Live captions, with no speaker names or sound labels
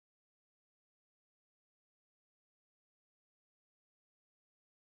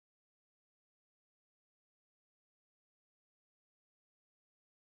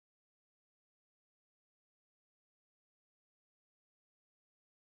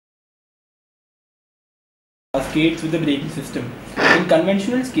skates with the braking system. In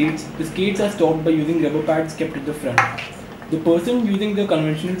conventional skates, the skates are stopped by using rubber pads kept at the front. The person using the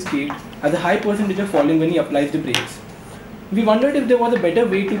conventional skate has a high percentage of falling when he applies the brakes. We wondered if there was a better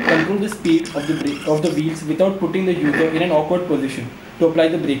way to control the speed of the wheels without putting the user in an awkward position to apply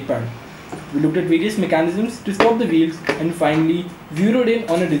the brake pad. We looked at various mechanisms to stop the wheels and finally zeroed in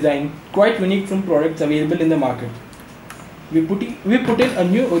on a design quite unique from products available in the market. We put in a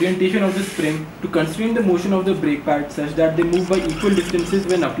new orientation of the spring to constrain the motion of the brake pad such that they move by equal distances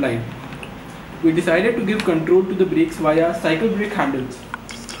when applied. We decided to give control to the brakes via cycle brake handles.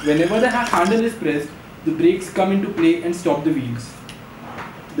 Whenever the handle is pressed, the brakes come into play and stop the wheels.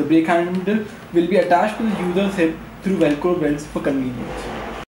 The brake handle will be attached to the user's hip through Velcro belts for convenience.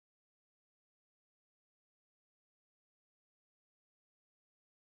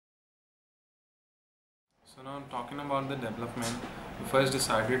 So now talking about the development, we first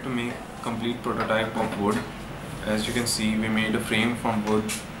decided to make a complete prototype of wood. As you can see, we made a frame from wood,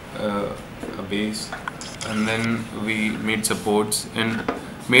 a base, and then we made supports and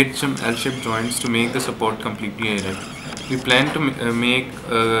made some L-shaped joints to make the support completely erect. We plan to make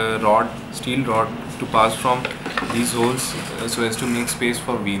a steel rod to pass from these holes so as to make space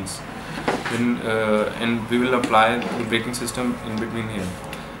for wheels. Then, and we will apply the braking system in between here.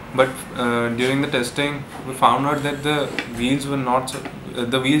 But during the testing, we found out that the wheels were not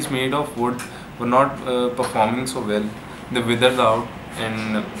the wheels made of wood were not performing so well. They withered out,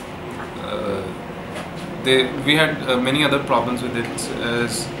 and we had many other problems with it,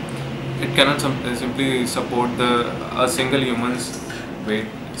 as it cannot simply support a single human's weight.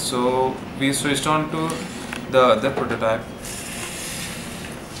 So we switched on to the other prototype,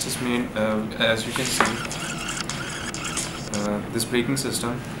 which is made, as you can see, this braking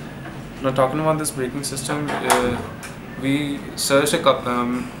system. Now talking about this braking system, we searched a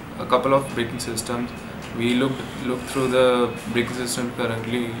couple of braking systems. We looked through the braking system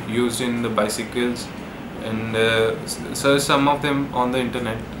currently used in the bicycles and searched some of them on the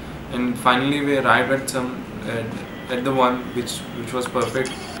internet. And finally, we arrived at the one which was perfect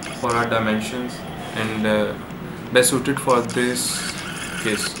for our dimensions and best suited for this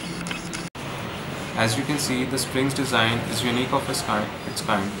case. As you can see, the springs design is unique of its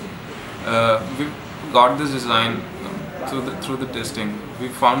kind. We got this design through the testing. We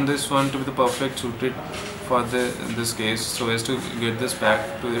found this one to be the perfect suited for this case, so as to get this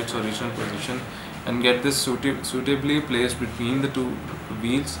back to its original position and get this suitably placed between the two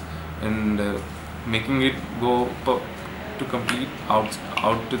wheels and making it go to complete out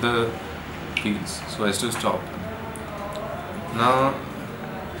to the wheels so as to stop. Now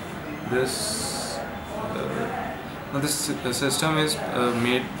this system is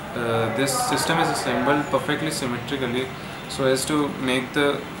made. This system is assembled perfectly symmetrically so as to make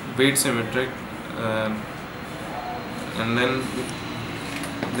the weight symmetric, and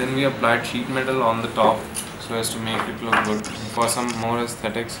then we applied sheet metal on the top so as to make it look good. For some more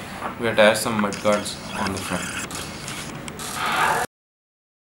aesthetics, we attached some mud guards on the front.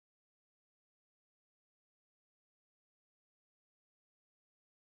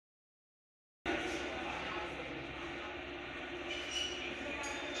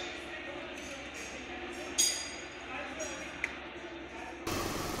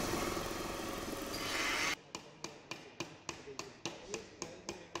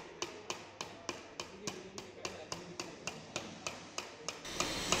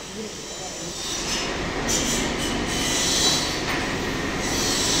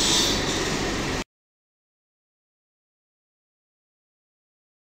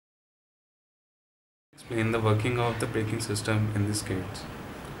 Explain the working of the braking system in this case.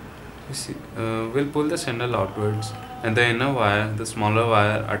 You see, we'll pull this handle outwards, and the inner wire, the smaller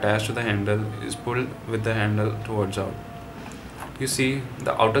wire attached to the handle, is pulled with the handle towards out. You see,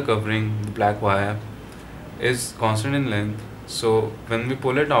 the outer covering, the black wire, is constant in length. So when we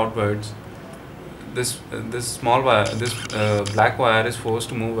pull it outwards, this small wire, this black wire, is forced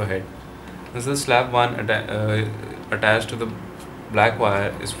to move ahead. This is the slab one attached to the black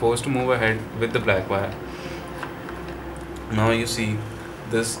wire is forced to move ahead with the black wire. Now you see,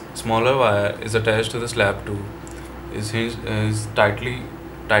 this smaller wire is attached to the slab 2, is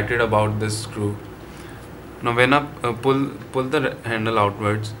tighted about this screw. Now when I pull the handle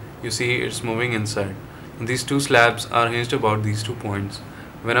outwards, you see it's moving inside. These two slabs are hinged about these 2 points.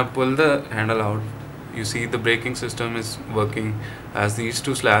 When I pull the handle out, you see the braking system is working as these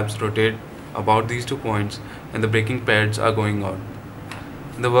 2 slabs rotate about these 2 points and the braking pads are going out.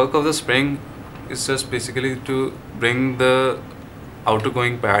 The work of the spring is just basically to bring the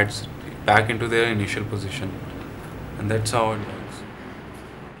outergoing pads back into their initial position, and that's how it works.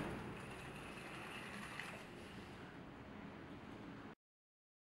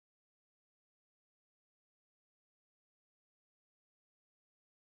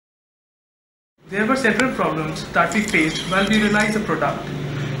 There were several problems that we faced while we realized the product.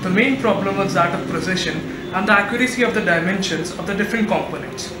 The main problem was that of precision and the accuracy of the dimensions of the different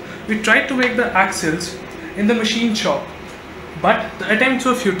components. We tried to make the axles in the machine shop, but the attempts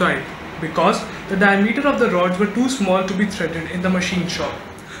were futile because the diameter of the rods were too small to be threaded in the machine shop.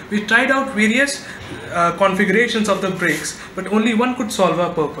 We tried out various configurations of the brakes, but only one could solve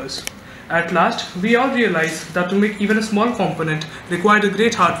our purpose. At last, we all realized that to make even a small component required a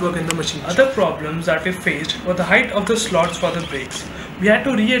great hard work in the machine. Other problems that we faced were the height of the slots for the brakes. We had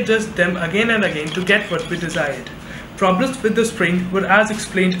to readjust them again and again to get what we desired. Problems with the spring were as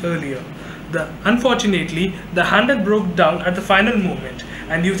explained earlier. Unfortunately, the handle broke down at the final moment,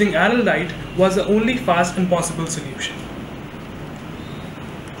 and using arrow light was the only fast and possible solution.